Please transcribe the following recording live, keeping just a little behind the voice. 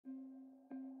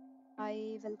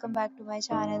Hi, welcome back to my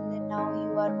channel, and now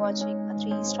you are watching a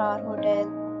 3-star hotel.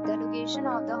 The location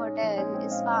of the hotel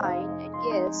is fine and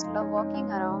guests love walking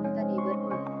around the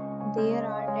neighborhood. There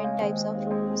are 10 types of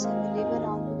rooms available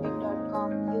on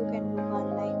booking.com. You can book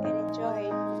online and enjoy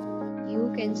it.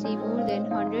 You can see more than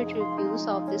 100 reviews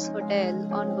of this hotel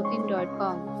on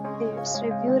booking.com. Its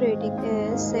review rating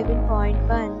is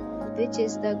 7.1, which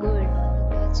is the good.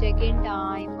 The check-in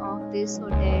time of this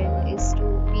hotel is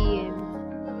 2 p.m.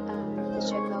 and the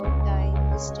checkout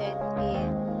time is 10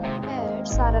 a.m.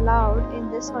 Pets are allowed in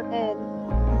this hotel.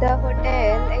 The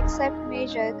hotel accepts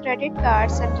major credit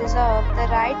cards and reserves the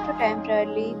right to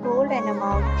temporarily hold an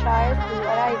amount prior to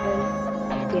arrival.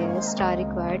 Guests are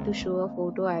required to show a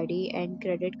photo ID and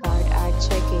credit card at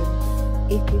check-in.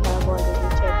 If you have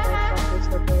already checked out from this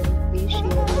hotel, please share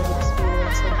your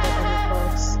experience in the comment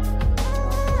box.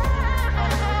 For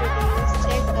more details,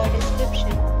 check the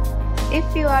description. If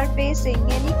you are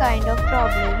facing any kind of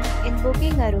problem in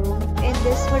booking a room in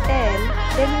this hotel,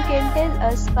 then you can tell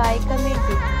us by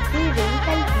commenting. We will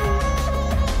help you.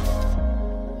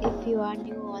 If you are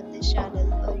new on this channel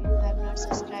or you have not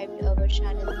subscribed our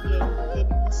channel yet, then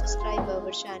you must subscribe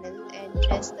our channel and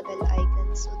press the bell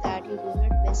icon so that you do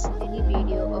not miss any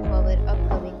video of our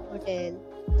upcoming hotel.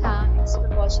 Thanks for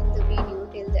watching the video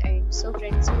till the end. So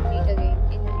friends, will meet again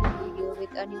in a new video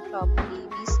with a new property.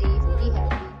 Be safe, be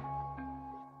happy.